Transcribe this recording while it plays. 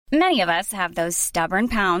Many of us have those stubborn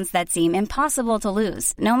pounds that seem impossible to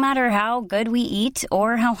lose, no matter how good we eat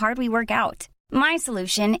or how hard we work out. My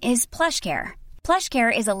solution is PlushCare.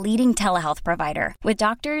 PlushCare is a leading telehealth provider with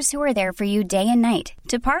doctors who are there for you day and night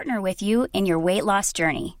to partner with you in your weight loss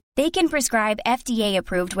journey. They can prescribe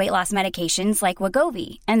FDA-approved weight loss medications like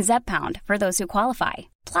Wegovy and Zepbound for those who qualify.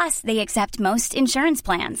 Plus, they accept most insurance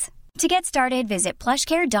plans. To get started, visit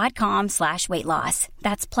plushcare.com/weightloss.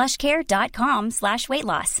 That's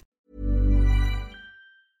plushcare.com/weightloss.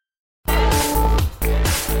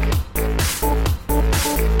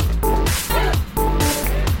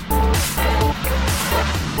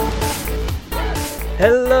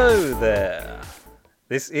 Hello there.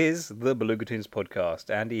 This is the Beluga Tunes podcast.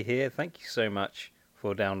 Andy here. Thank you so much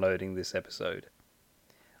for downloading this episode.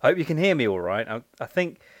 I hope you can hear me all right. I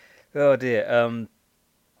think, oh dear,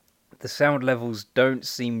 the sound levels don't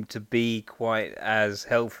seem to be quite as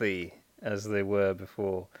healthy as they were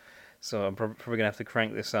before. So I'm probably going to have to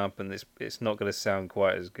crank this up, and it's not going to sound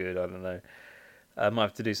quite as good. I don't know. I might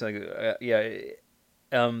have to do something.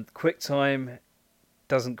 QuickTime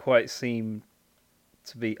doesn't quite seem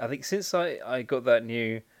to be. I think since I got that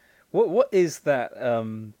new, what is that?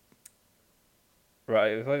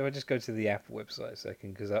 Right, if I just go to the Apple website a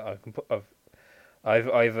second, because I've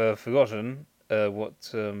forgotten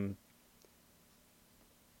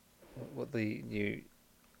what the new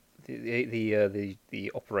the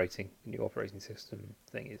new operating system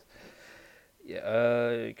thing is.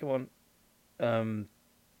 Yeah, come on.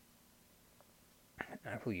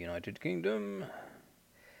 Apple United Kingdom.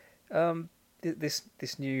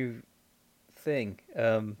 This new thing.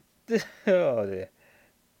 Oh dear.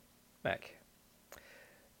 Mac.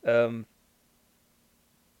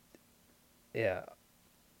 Yeah.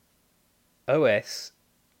 OS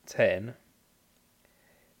 10.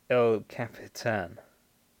 El Capitan.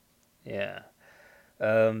 Yeah.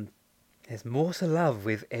 There's more to love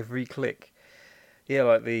with every click. Yeah,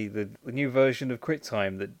 like the new version of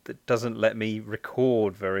QuickTime that doesn't let me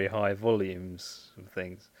record very high volumes of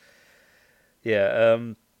things. Yeah.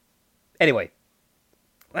 Anyway,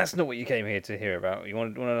 that's not what you came here to hear about. You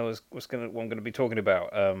want to know what I'm going to be talking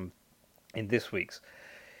about in this week's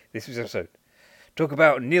episode. Talk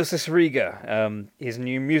about Neil Cicierega, his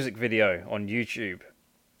new music video on YouTube.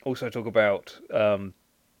 Also talk about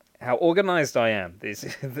how organised I am,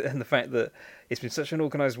 and the fact that it's been such an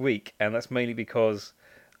organised week, and that's mainly because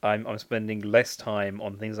I'm spending less time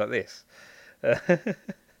on things like this.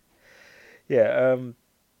 Yeah.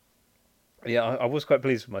 I was quite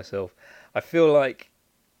pleased with myself. I feel like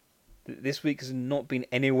this week has not been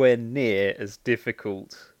anywhere near as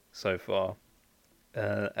difficult so far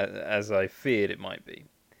as I feared it might be.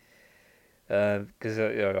 Because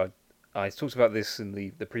I talked about this in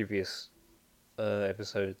the previous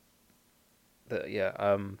episode. That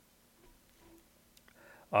I'm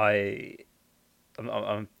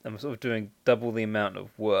sort of doing double the amount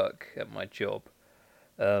of work at my job,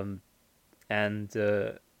 this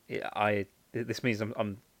means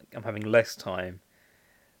I'm having less time.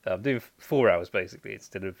 I'm doing 4 hours basically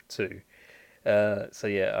instead of 2. I've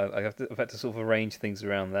had to sort of arrange things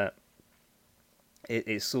around that.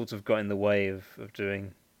 It's sort of got in the way of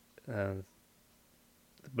doing the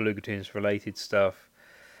Beluga Tunes related stuff,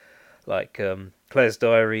 like Claire's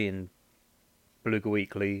Diary and Beluga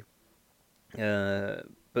Weekly.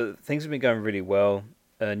 But things have been going really well.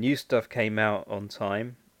 New stuff came out on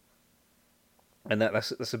time, and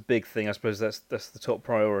that's a big thing. I suppose that's the top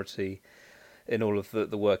priority in all of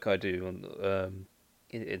the work I do on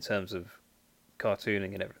in terms of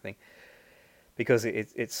cartooning and everything, because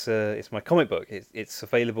it's my comic book. It's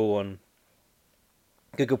available on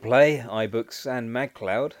Google Play, iBooks, and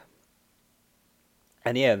MagCloud.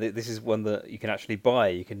 And yeah, this is one that you can actually buy.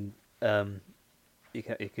 You can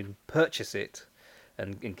purchase it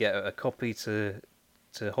and get a copy to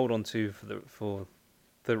hold on to for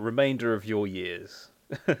the remainder of your years.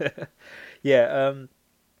 Yeah,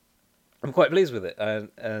 I'm quite pleased with it,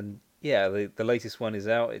 and yeah, the latest one is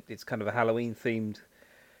out. It's kind of a Halloween themed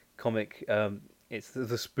comic. It's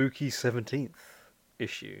the spooky 17th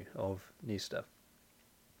issue of New Stuff.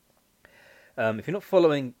 If you're not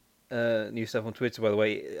following New Stuff on Twitter, by the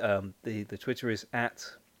way, the Twitter is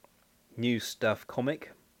at New Stuff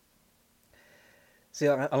Comic. See,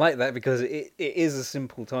 I like that because it is a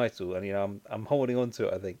simple title, and I'm holding on to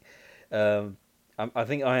it. I think I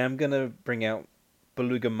think I am gonna bring out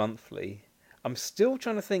Beluga Monthly. I'm still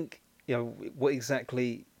trying to think, what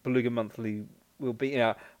exactly Beluga Monthly will be.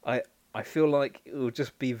 I feel like it will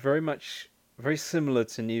just be very similar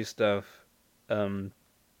to New Stuff,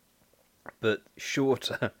 but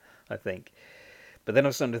shorter, I think. But then I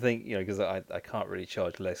was starting to think, because I can't really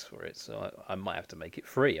charge less for it, so I might have to make it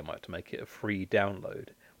free. I might have to make it a free download,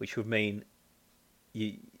 which would mean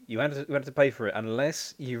you you have to pay for it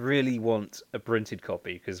unless you really want a printed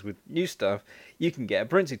copy. Because with new stuff, you can get a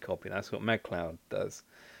printed copy. That's what MagCloud does.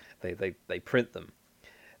 They print them.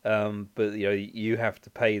 But you have to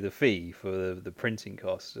pay the fee for the printing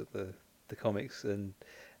cost of the comics, and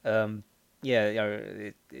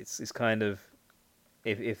yeah, it's kind of,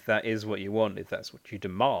 if that is what you want, if that's what you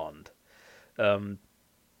demand, um,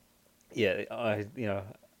 yeah,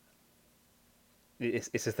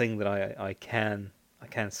 it's a thing that I can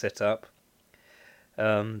set up,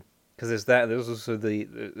 because there's that. There's also the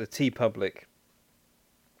TeePublic.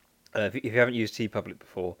 If you haven't used TeePublic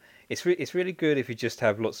before, it's really good if you just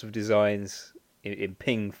have lots of designs in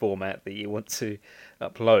ping format that you want to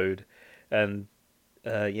upload, and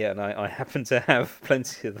yeah, and I happen to have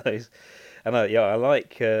plenty of those, and I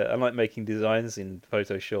like making designs in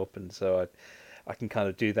Photoshop, and so I can kind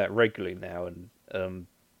of do that regularly now, and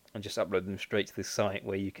just upload them straight to this site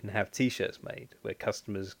where you can have T-shirts made, where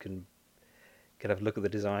customers can have a look at the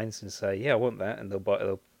designs and say, yeah, I want that, and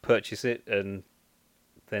they'll purchase it, and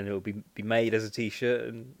then it will be made as a T-shirt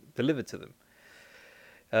and delivered to them.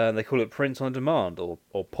 They call it print on demand, or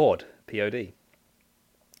POD, POD.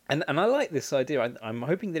 And I like this idea. I'm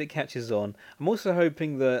hoping that it catches on. I'm also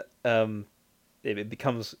hoping that it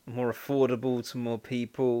becomes more affordable to more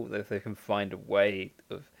people, that they can find a way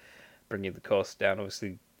of bringing the cost down.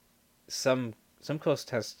 Obviously, some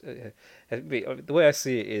cost the way I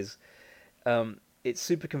see it is, it's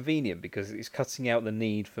super convenient because it's cutting out the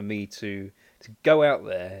need for me to go out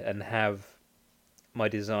there and have my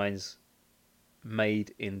designs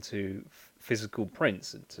made into physical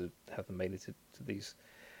prints, and to have them made into these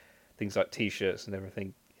things like T-shirts and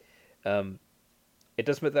everything. It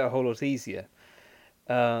does make that a whole lot easier.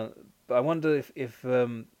 But I wonder if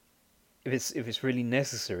it's really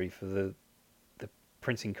necessary for the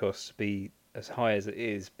printing costs to be as high as it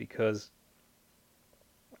is, because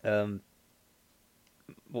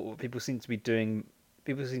what people seem to be doing,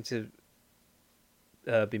 people seem to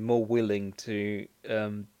be more willing to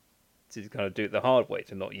kind of do it the hard way,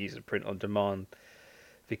 to not use a print on demand,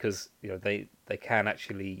 because they can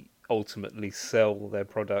actually ultimately sell their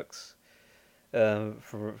products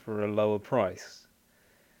for a lower price.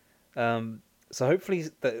 So hopefully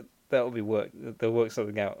that will be they'll work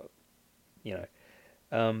something out.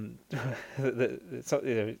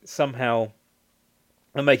 Somehow,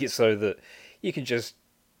 and make it so that you can just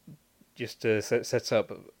set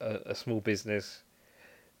up a small business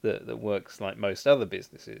that works like most other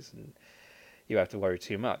businesses, and you don't have to worry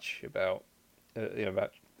too much about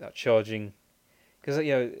about charging, because I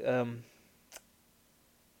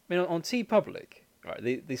mean, on TeePublic,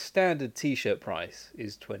 right, the standard T-shirt price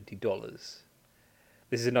is $20.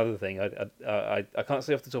 This is another thing. I can't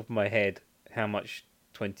say off the top of my head how much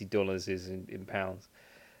 $20 is in pounds,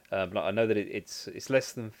 but I know that it's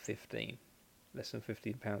less than 15, less than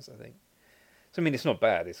 £15, I think. So I mean, it's not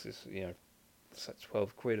bad. It's just it's like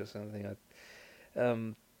 12 quid or something.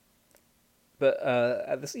 But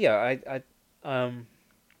at this, yeah, I don't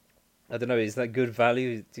know. Is that good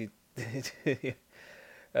value?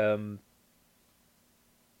 Um,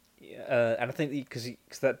 and I think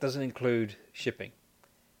because that doesn't include shipping,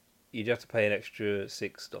 you'd have to pay an extra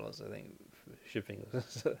 $6, I think, for shipping.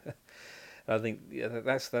 I think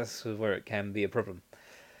that's where it can be a problem.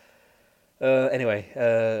 Anyway,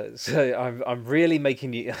 so I'm really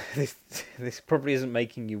making you. This probably isn't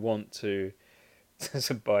making you want to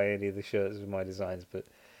buy any of the shirts with my designs, but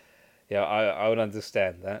yeah, I would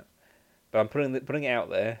understand that. But I'm putting it out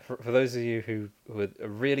there for those of you who are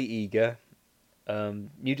really eager.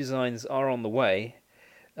 New designs are on the way.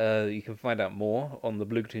 You can find out more on the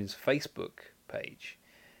Beluga Facebook page,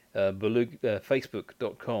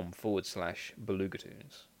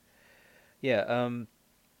 facebook.com/BelugaTunes. Yeah,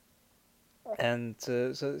 and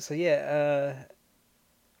so yeah.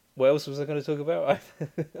 What else was I going to talk about?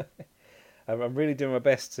 I'm really doing my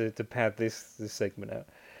best to pad this segment out.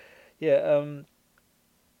 Yeah.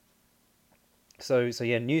 So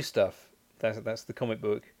yeah, new stuff. That's the comic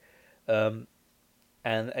book. Um,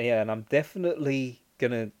 and yeah, and I'm definitely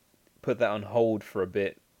gonna put that on hold for a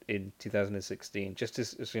bit in 2016, just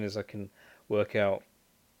as soon as I can work out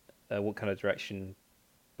what kind of direction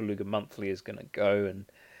Beluga Monthly is gonna go, and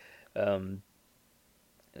um,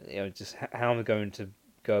 just how I'm going to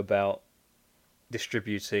go about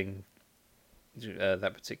distributing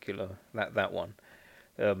that particular that one.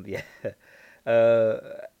 Yeah, uh,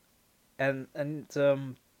 and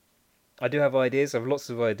I do have ideas. I have lots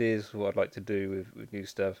of ideas for what I'd like to do with new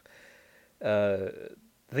stuff. Uh,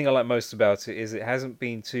 the thing I like most about it is it hasn't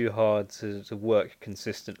been too hard to work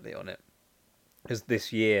consistently on it. Because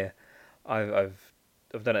this year, I've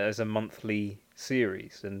done it as a monthly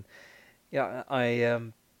series, and yeah, I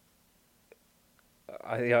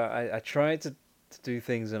tried to do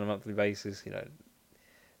things on a monthly basis.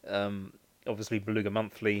 Obviously Beluga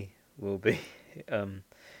Monthly will be,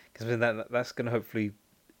 because that's going to hopefully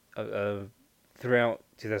throughout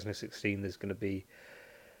 2016 there's going to be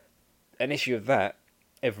an issue of that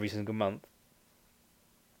every single month.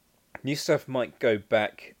 New stuff might go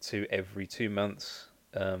back to every 2 months,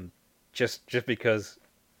 just because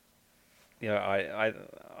I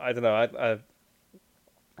don't know.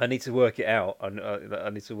 I need to work it out. I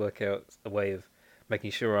need to work out a way of making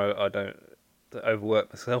sure I don't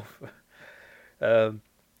overwork myself. And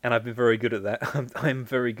I've been very good at that. I'm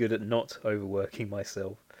very good at not overworking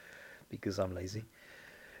myself because I'm lazy.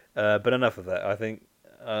 But enough of that. I think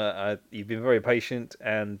you've been very patient,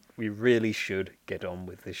 and we really should get on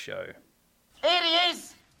with this show. Here he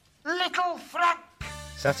is, Little Frank.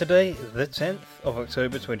 Saturday, the 10th of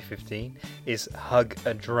October 2015, is Hug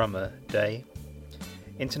a Drummer Day,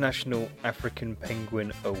 International African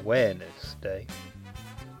Penguin Awareness Day,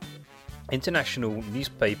 International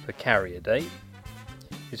Newspaper Carrier Day,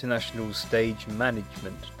 International Stage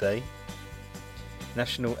Management Day,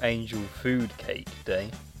 National Angel Food Cake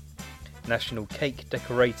Day, National Cake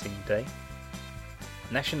Decorating Day,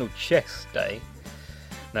 National Chess Day,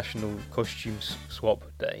 National Costume Swap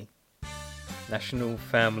Day, National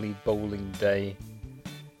Family Bowling Day,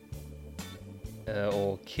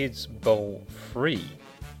 or Kids Bowl Free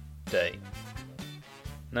Day,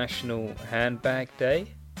 National Handbag Day,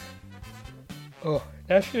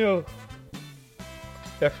 National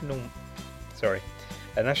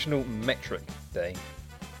Metric Day,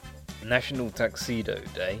 National Tuxedo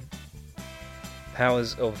Day,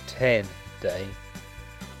 Powers of 10 Day,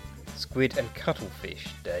 Squid and Cuttlefish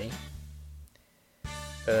Day,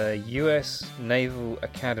 US Naval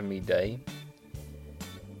Academy Day,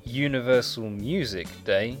 Universal Music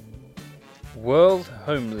Day, World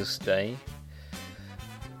Homeless Day,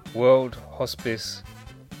 World Hospice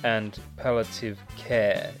and Palliative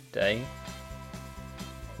Care Day,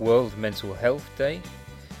 World Mental Health Day,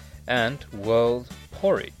 and World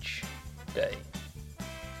Porridge Day.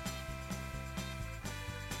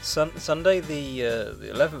 Sunday, the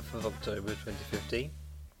 11th of October 2015,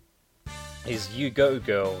 is You Go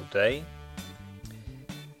Girl Day,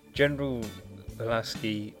 General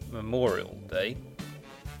Pulaski Memorial Day,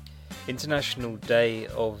 International Day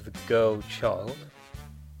of the Girl Child,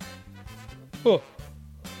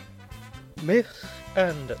 Myths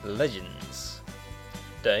and Legends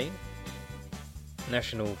Day,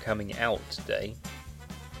 National Coming Out Day,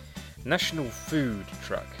 National Food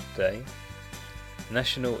Truck Day,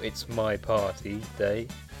 National It's My Party Day,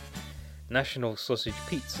 National Sausage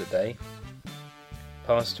Pizza Day,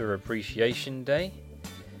 Pastor Appreciation Day,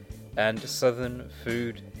 and Southern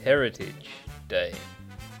Food Heritage Day.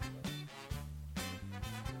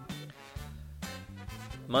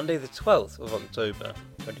 Monday the 12th of October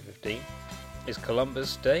 2015 is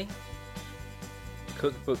Columbus Day,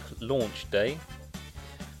 Cookbook Launch Day,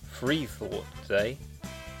 Free Thought Day,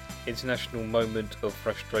 International Moment of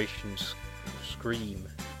Frustration Scream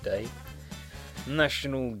Day,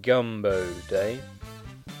 National Gumbo Day,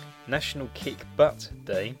 National Kick Butt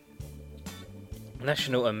Day,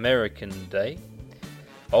 National American Day,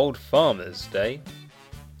 Old Farmers Day,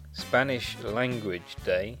 Spanish Language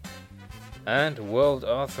Day, and World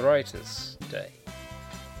Arthritis Day.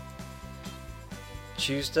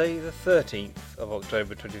 Tuesday the 13th of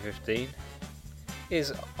October 2015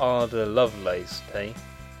 is Ada Lovelace Day,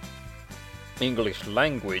 English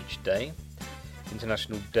Language Day,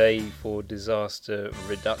 International Day for Disaster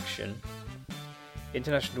Reduction,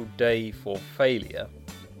 International Day for Failure,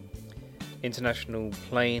 International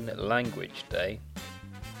Plain Language Day,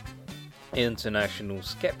 International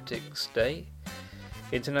Skeptics Day,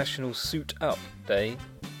 International Suit Up Day,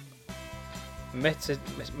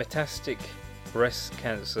 Metastatic Breast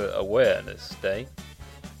Cancer Awareness Day.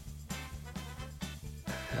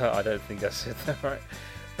 I don't think I said that right.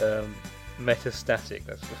 Metastatic,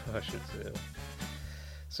 that's what I should say.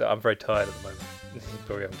 So I'm very tired at the moment. You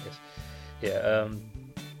probably haven't guessed. Yeah,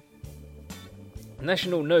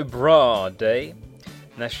 National No Bra Day,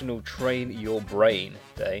 National Train Your Brain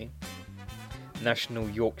Day, National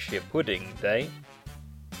Yorkshire Pudding Day,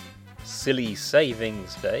 Silly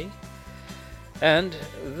Savings Day, and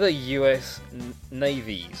the US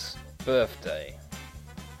Navy's birthday.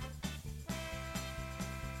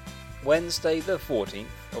 Wednesday the 14th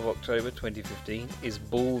of October 2015 is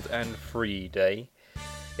Bald and Free Day,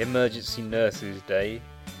 Emergency Nurses Day,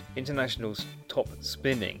 International Stop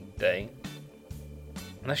Spinning Day,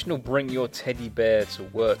 National Bring Your Teddy Bear to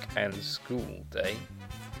Work and School Day,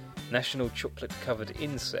 National Chocolate Covered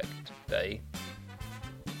Insect Day,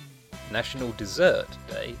 National Dessert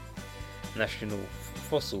Day, National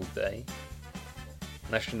Fossil Day,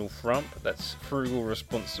 National Frump, that's Frugal,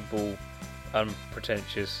 Responsible,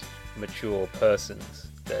 Unpretentious, Mature Persons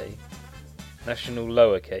Day, National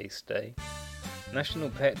Lowercase Day, National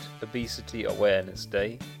Pet Obesity Awareness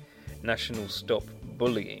Day, National Stop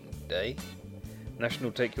Bullying Day,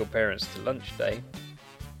 National Take Your Parents to Lunch Day,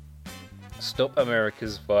 Stop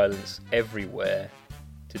America's Violence Everywhere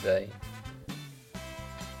Today,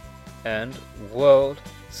 and World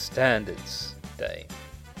Standards Day.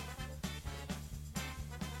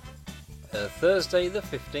 Thursday the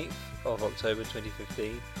 15th of October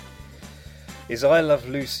 2015 is I Love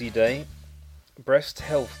Lucy Day, Breast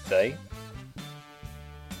Health Day,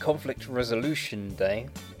 Conflict Resolution Day,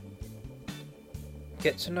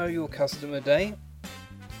 Get to Know Your Customer Day,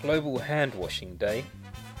 Global Hand Washing Day,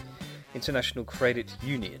 International Credit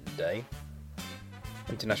Union Day,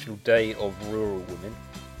 International Day of Rural Women,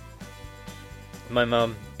 My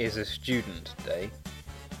Mum is a Student Day,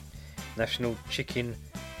 National Chicken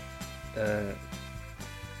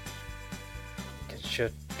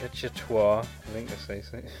Cacciatore, I think they say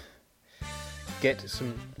so. Get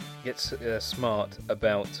smart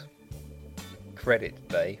about Credit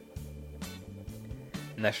Day,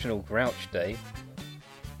 National Grouch Day,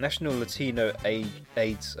 National Latino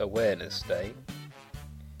AIDS Awareness Day,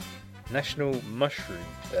 National Mushroom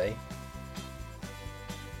Day,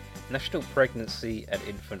 National Pregnancy and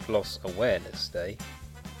Infant Loss Awareness Day,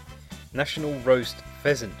 National Roast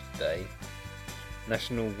Pheasant Day,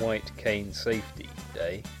 National White Cane Safety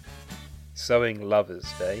Day, Sewing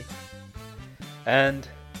Lovers Day, and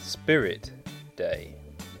Spirit Day.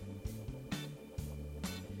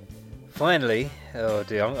 Finally, oh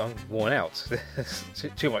dear, I'm worn out. There's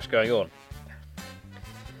too much going on.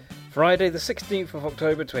 Friday the 16th of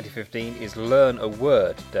October 2015 is Learn a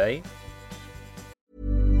Word Day.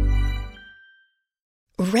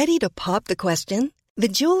 Ready to pop the question? The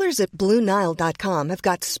jewelers at BlueNile.com have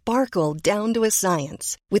got sparkle down to a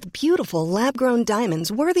science with beautiful lab-grown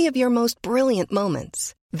diamonds worthy of your most brilliant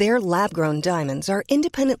moments. Their lab-grown diamonds are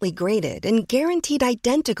independently graded and guaranteed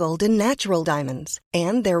identical to natural diamonds,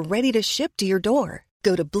 and they're ready to ship to your door.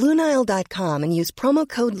 Go to BlueNile.com and use promo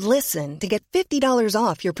code LISTEN to get $50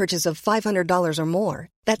 off your purchase of $500 or more.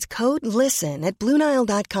 That's code LISTEN at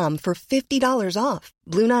BlueNile.com for $50 off.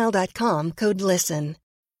 BlueNile.com, code LISTEN.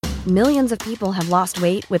 Millions of people have lost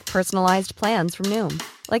weight with personalized plans from Noom.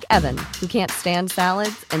 Like Evan, who can't stand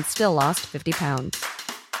salads and still lost 50 pounds.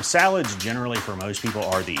 Salads generally for most people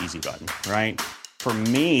are the easy button, right? For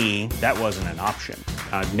me, that wasn't an option.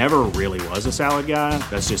 I never really was a salad guy.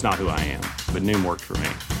 That's just not who I am. But Noom worked for me.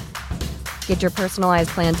 Get your personalized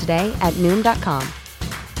plan today at Noom.com.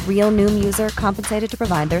 Real Noom user compensated to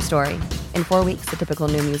provide their story. In 4 weeks, the typical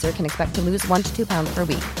Noom user can expect to lose 1 to 2 pounds per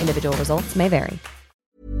week. Individual results may vary.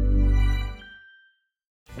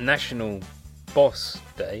 National Boss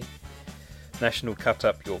Day, National Cut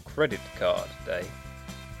Up Your Credit Card Day,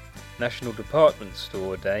 National Department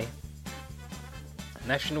Store Day,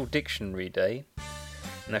 National Dictionary Day,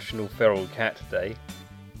 National Feral Cat Day,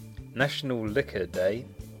 National Liquor Day,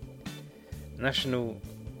 National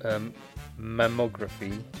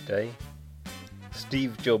Mammography Day,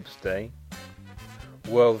 Steve Jobs Day,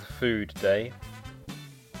 World Food Day,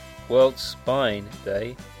 World Spine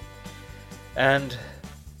Day, and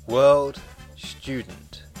World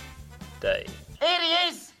Student Day. Here he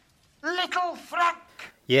is, little Frank.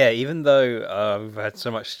 Yeah, even though we've had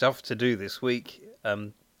so much stuff to do this week,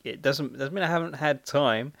 it doesn't mean I haven't had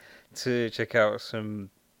time to check out some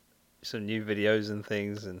new videos and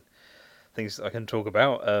things that I can talk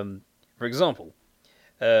about. For example,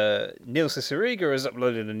 Neil Cicierega has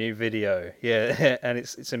uploaded a new video. Yeah, and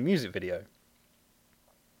it's a music video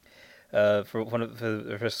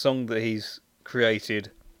for a song that he's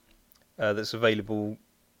created. That's available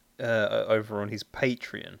over on his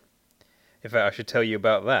Patreon. In fact, I should tell you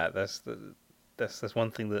about that. That's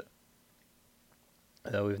one thing that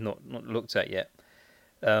we've not looked at yet.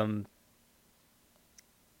 So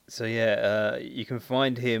yeah, you can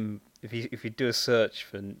find him if you do a search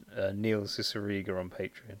for Neil Cicierega on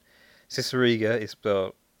Patreon. Cicierega is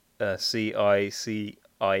spelled Cicierega.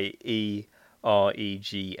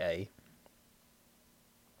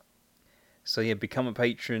 So yeah, become a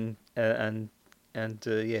patron and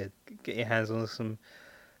yeah, get your hands on some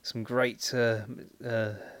great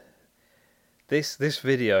this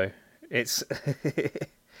video. It's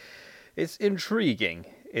it's intriguing.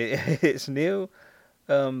 It's Neil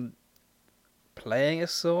playing a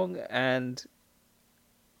song and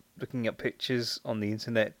looking at pictures on the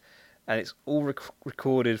internet, and it's all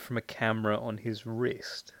recorded from a camera on his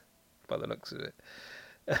wrist, by the looks of it.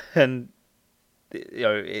 And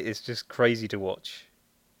it's just crazy to watch.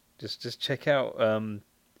 Just check out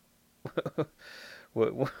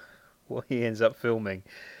what he ends up filming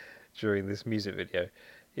during this music video.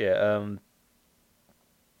 Yeah,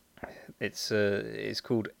 it's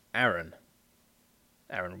called Aaron.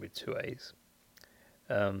 Aaron with 2 A's.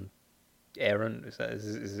 Aaron, is I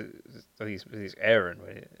think it's Aaron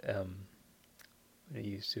when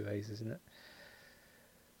you use 2 A's, isn't it?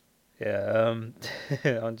 Yeah,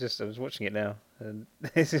 I was watching it now, and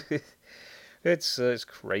it's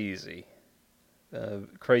crazy.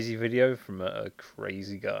 Crazy video from a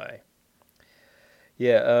crazy guy.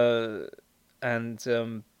 Yeah,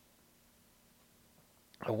 and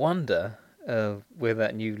I wonder where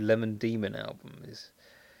that new Lemon Demon album is.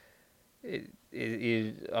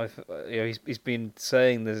 He's been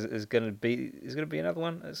saying there's going to be another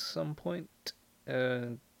one at some point.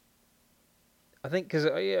 I think because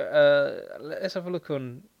let's have a look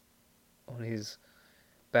on his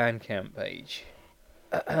Bandcamp page.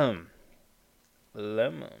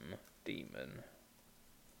 Lemon Demon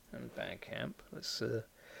and Bandcamp. Let's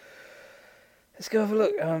go have a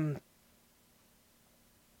look.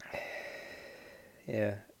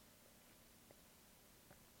 Yeah.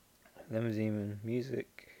 Lemon Demon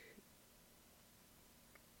music.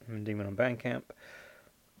 Lemon Demon on Bandcamp.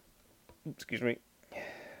 Excuse me.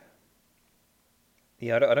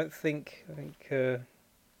 Yeah, I don't think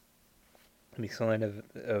any sign of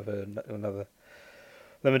another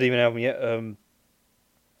Lemon Demon album yet.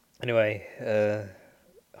 Anyway,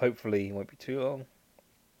 hopefully it won't be too long.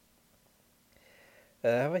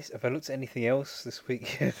 Have I looked at anything else this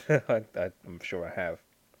week? I'm sure I have.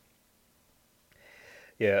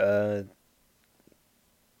 Yeah,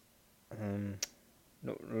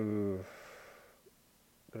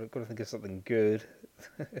 gotta think of something good.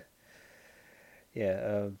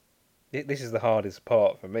 Yeah, this is the hardest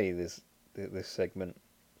part for me. This segment,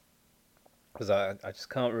 because I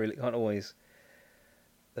just can't always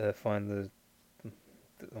find the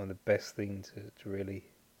best thing to really.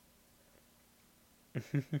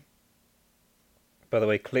 By the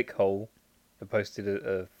way, Clickhole have posted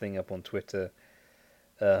a thing up on Twitter.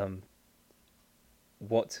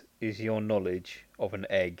 What is your knowledge of an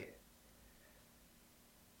egg?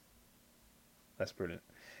 That's brilliant.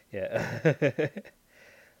 Yeah.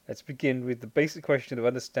 Let's begin with the basic question of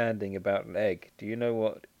understanding about an egg. Do you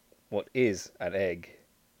know what is an egg?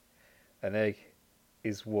 An egg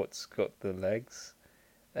is what's got the legs.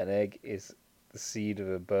 An egg is the seed of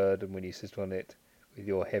a bird, and when you sit on it with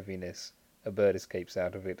your heaviness, a bird escapes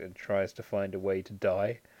out of it and tries to find a way to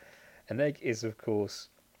die. An egg is, of course,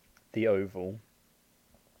 the oval.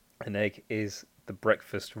 An egg is the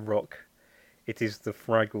breakfast rock. It is the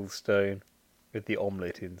Fraggle stone with the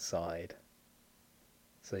omelette inside.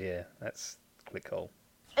 So yeah, that's Clickhole.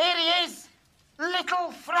 Here he is,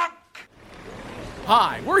 Little Frank.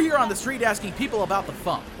 Hi, we're here on the street asking people about the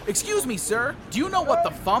Fump. Excuse me, sir, do you know what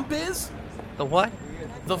the Fump is? The what?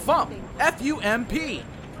 The Fump. F-U-M-P.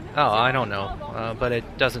 Oh, I don't know, but it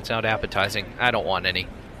doesn't sound appetizing. I don't want any.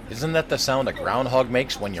 Isn't that the sound a groundhog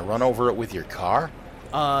makes when you run over it with your car?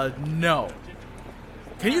 No.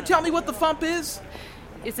 Can you tell me what the Fump is?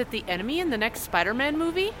 Is it the enemy in the next Spider-Man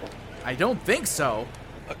movie? I don't think so.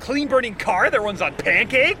 A clean-burning car that runs on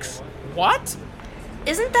pancakes? What?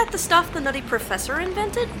 Isn't that the stuff the Nutty Professor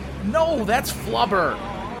invented? No, that's flubber.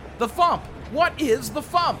 The Fump. What is the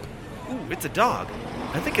Fump? Ooh, it's a dog.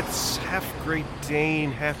 I think it's half Great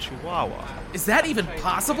Dane, half Chihuahua. Is that even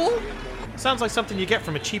possible? Sounds like something you get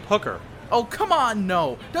from a cheap hooker. Oh, come on,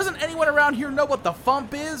 no. Doesn't anyone around here know what the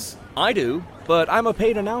Fump is? I do, but I'm a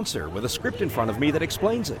paid announcer with a script in front of me that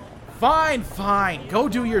explains it. Fine. Go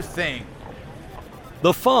do your thing.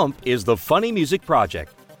 The Fump is the Funny Music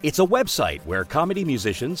Project. It's a website where comedy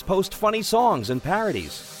musicians post funny songs and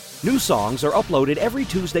parodies. New songs are uploaded every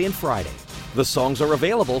Tuesday and Friday. The songs are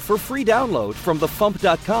available for free download from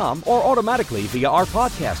thefump.com or automatically via our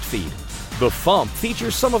podcast feed. The Fump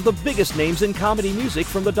features some of the biggest names in comedy music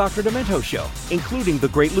from the Dr. Demento Show, including the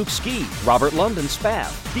great Luke Ski, Robert London Spav,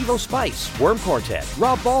 Devo Spice, Worm Quartet,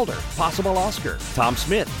 Rob Balder, Possible Oscar, Tom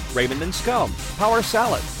Smith, Raymond and Scum, Power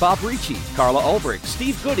Salad, Bob Ricci, Carla Ulbrich,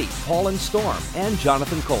 Steve Goody, Paul and Storm, and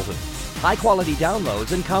Jonathan Colton. High-quality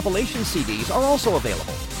downloads and compilation CDs are also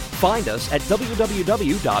available. Find us at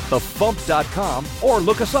www.thefump.com or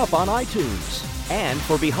look us up on iTunes. And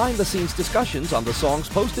for behind-the-scenes discussions on the songs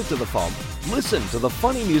posted to The Fump, listen to the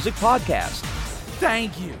Funny Music Podcast.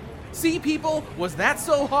 Thank you. See, people? Was that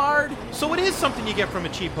so hard? So it is something you get from a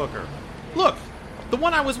cheap hooker. Look, the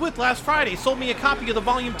one I was with last Friday sold me a copy of the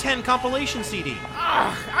Volume 10 compilation CD.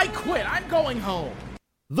 I quit. I'm going home.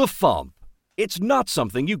 The Fump. It's not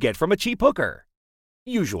something you get from a cheap hooker.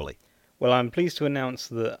 Usually. Well, I'm pleased to announce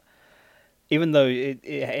that even though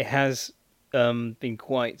it has been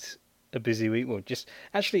quite a busy week, well, just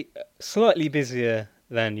actually slightly busier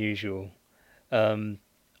than usual, I'm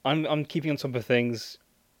keeping on top of things.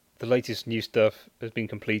 The latest new stuff has been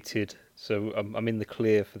completed, so I'm in the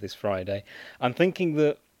clear for this Friday. I'm thinking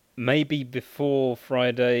that maybe before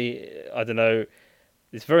Friday, I don't know,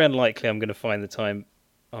 it's very unlikely I'm going to find the time.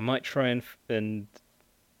 I might try and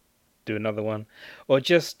do another one, or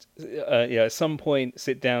just at some point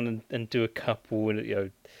sit down and do a couple,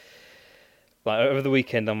 and like over the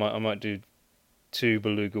weekend I might do 2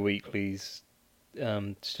 Beluga Weeklies,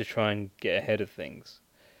 just to try and get ahead of things.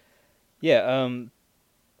 I'm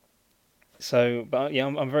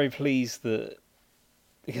very pleased that,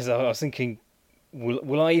 because I was thinking,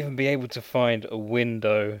 will I even be able to find a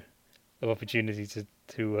window of opportunity to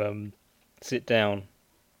sit down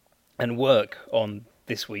and work on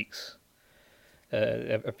this week's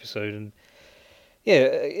episode? And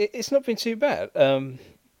it's not been too bad. I've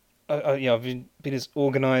been as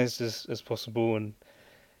organised as possible and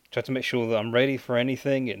tried to make sure that I'm ready for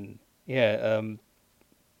anything. And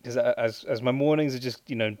because as my mornings are just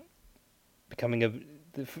becoming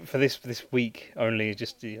for this week only,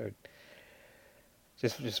 just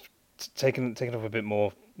just taking off a bit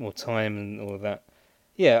more time and all of that.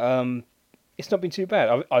 It's not been too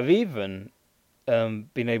bad. I've even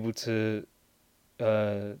been able to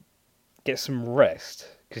get some rest,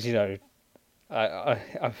 because I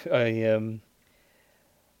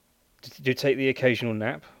do take the occasional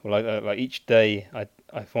nap. Well, like each day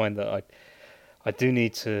I find that I do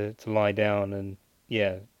need to lie down and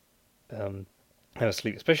have a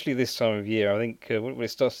sleep, especially this time of year. I think when it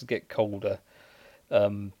starts to get colder,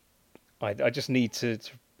 I just need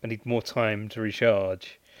I need more time to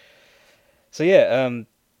recharge. So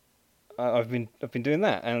I've been doing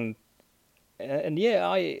that, and I've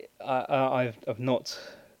not.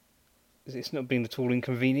 It's not been at all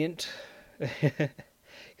inconvenient,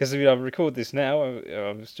 because I record this now.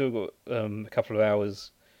 I've still got a couple of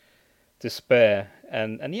hours to spare,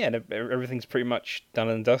 and everything's pretty much done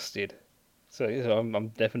and dusted. So I'm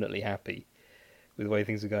definitely happy with the way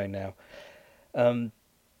things are going now. And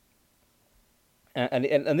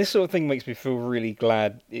this sort of thing makes me feel really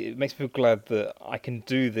glad. It makes me feel glad that I can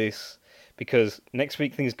do this, because next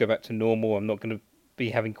week things go back to normal. I'm not going to be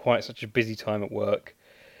having quite such a busy time at work,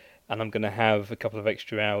 and I'm going to have a couple of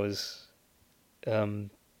extra hours. Those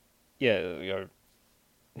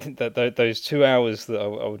 2 hours that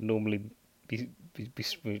I would normally be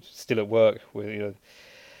still at work with,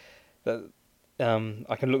 that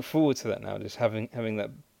I can look forward to that now. Just having that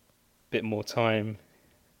bit more time.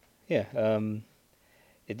 It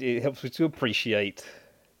helps me to appreciate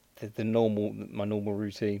my normal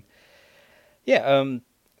routine. So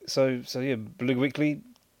Beluga Weekly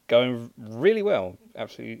going really well,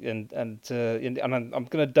 absolutely, and I'm going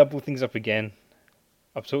to double things up again.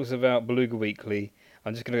 I've talked about Beluga Weekly.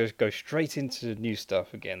 I'm just going to go straight into new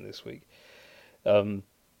stuff again this week.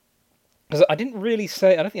 Because I didn't really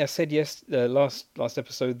say, I don't think I said last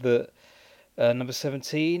episode that number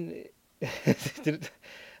 17. I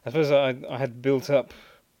suppose I had built up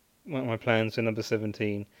my plans for number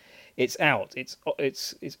 17. It's out. It's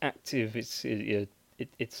active. It's on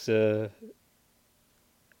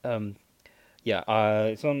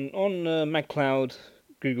MagCloud,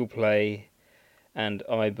 Google Play, and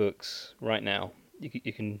iBooks right now.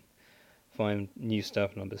 You can find new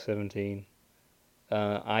stuff, number 17.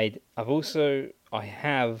 I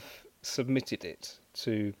have submitted it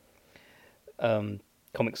to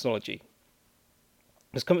Comixology.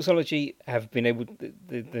 Because Comixology have been able,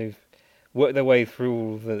 they've worked their way through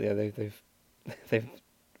all they've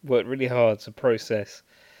worked really hard to process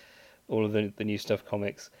all of the new stuff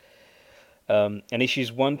comics. And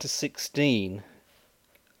issues 1 to 16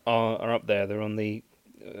 are up there. They're in the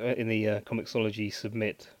Comixology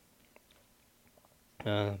submit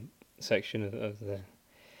section of there.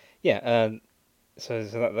 So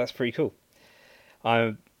that's pretty cool.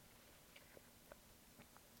 I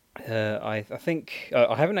think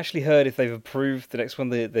I haven't actually heard if they've approved the next one.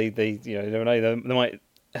 They might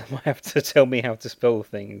have to tell me how to spell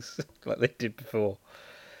things like they did before.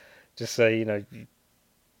 Just say, you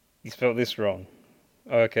spelled this wrong.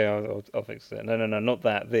 Okay, I'll fix it. No, not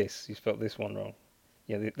that. This, you spelled this one wrong.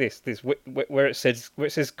 Yeah, this where it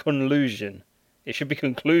says collusion, it should be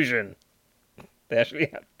conclusion. They actually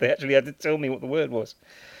had to tell me what the word was.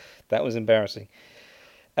 That was embarrassing.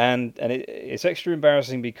 And it's extra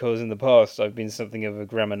embarrassing because in the past I've been something of a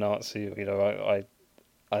grammar Nazi. You know,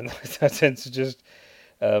 I tend to just,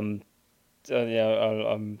 I'm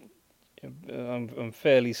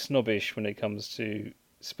fairly snobbish when it comes to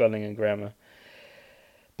spelling and grammar.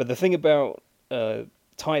 But the thing about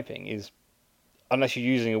typing is, unless you're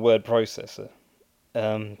using a word processor,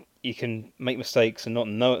 you can make mistakes and not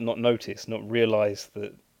notice, not realise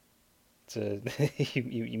that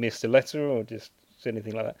you missed a letter or just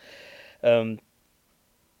anything like that.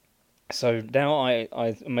 So now I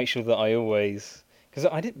make sure that I always, because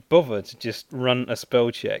I didn't bother to just run a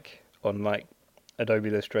spell check on like Adobe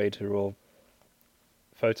Illustrator or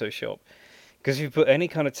Photoshop, because if you put any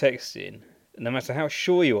kind of text in, no matter how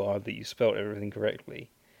sure you are that you spelled everything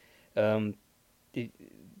correctly, there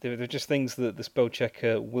are just things that the spell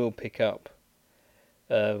checker will pick up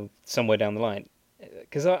somewhere down the line.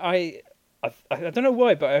 Because I don't know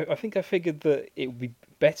why, but I think I figured that it would be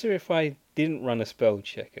better if I didn't run a spell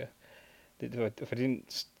checker, if I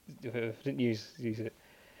didn't use it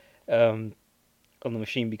on the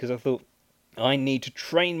machine, because I thought I need to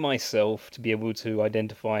train myself to be able to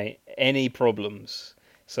identify any problems.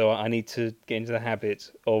 So I need to get into the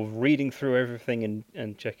habit of reading through everything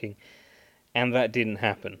and checking, and that didn't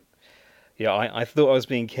happen. Yeah, I thought I was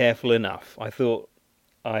being careful enough. I thought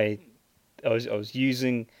I was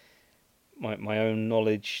using my own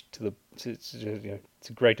knowledge to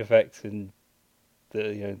great effect, and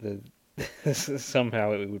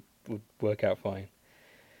somehow it would work out fine.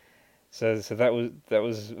 So that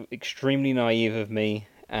was extremely naive of me,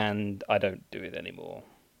 and I don't do it anymore.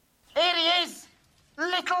 Here he is,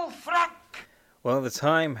 little Frank. Well, the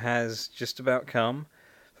time has just about come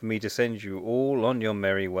for me to send you all on your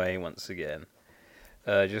merry way once again.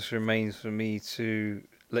 Just remains for me to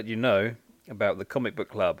let you know about the Comic Book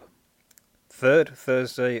Club. Third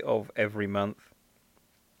Thursday of every month,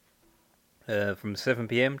 from 7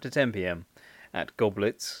 p.m. to 10 p.m. at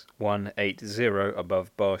Goblets 180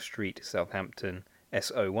 above Bar Street, Southampton,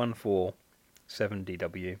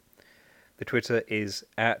 SO147DW. The Twitter is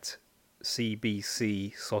at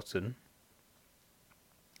CBC Sotton,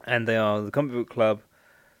 and they are the Comic Book Club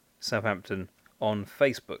Southampton on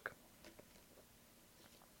Facebook.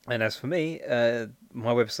 And as for me,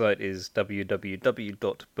 my website is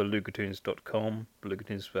www.belugatoons.com.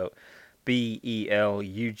 Belugatoons spelled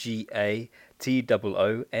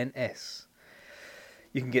BELUGATOONS.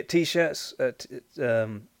 You can get t-shirts at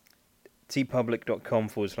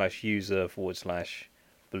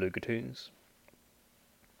tpublic.com/user/Belugatoons.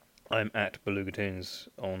 I'm at Belugatoons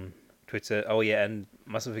on Twitter. Oh yeah, and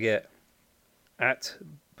mustn't forget, at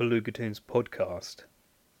Belugatoons Podcast.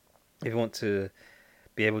 If you want to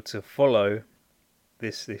be able to follow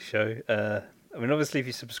this show, I mean, obviously, if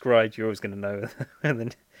you subscribe, you're always going to know.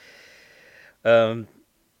 And then,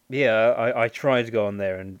 I try to go on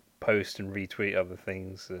there and post and retweet other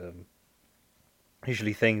things,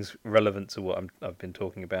 usually things relevant to what I've been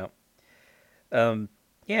talking about. And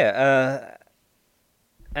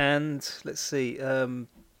let's see. I'm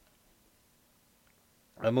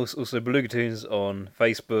also Belugatoons on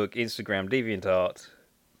Facebook, Instagram, DeviantArt,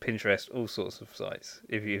 Pinterest, all sorts of sites.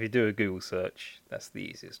 If you do a Google search, that's the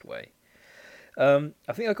easiest way. I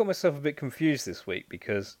think I got myself a bit confused this week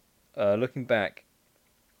because, looking back,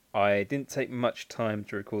 I didn't take much time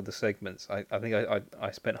to record the segments. I think I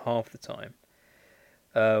spent half the time.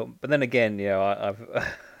 But then again, I've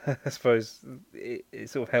I suppose it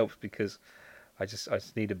sort of helps because I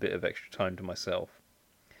just need a bit of extra time to myself.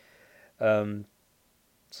 So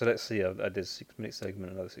let's see. I did a 6-minute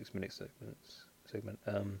segment, another 6-minute segment. It's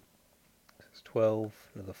 12.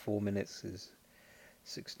 Another 4 minutes is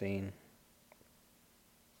 16.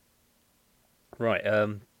 Right.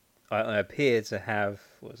 I appear to have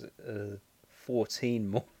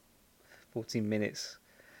 14 minutes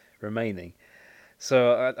remaining.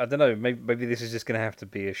 So I don't know. Maybe this is just going to have to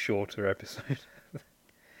be a shorter episode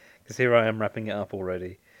because here I am wrapping it up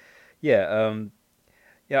already. Yeah.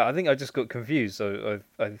 I think I just got confused. So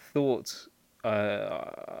I thought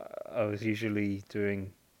I was usually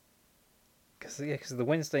doing because the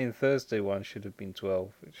Wednesday and Thursday one should have been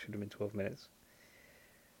 12. It should have been 12 minutes.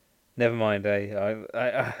 Never mind,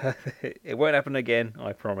 I it won't happen again,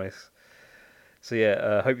 I promise. So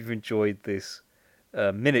yeah, I hope you've enjoyed this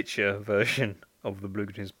miniature version of the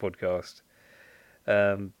Belugatoons podcast.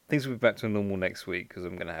 Things will be back to normal next week because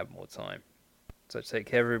I'm going to have more time. So take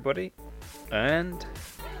care, everybody, and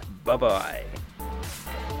bye-bye.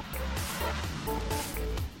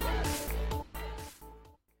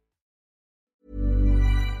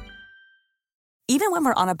 Even when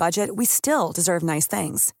we're on a budget, we still deserve nice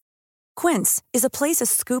things. Quince is a place to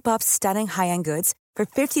scoop up stunning high-end goods for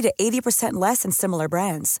 50 to 80% less than similar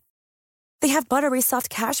brands. They have buttery soft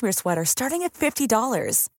cashmere sweaters starting at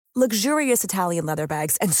 $50, luxurious Italian leather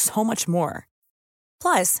bags, and so much more.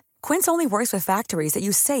 Plus, Quince only works with factories that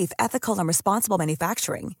use safe, ethical, and responsible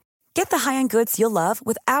manufacturing. Get the high-end goods you'll love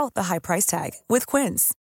without the high price tag with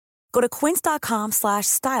Quince. Go to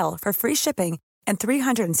quince.com/style for free shipping and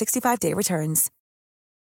 365-day returns.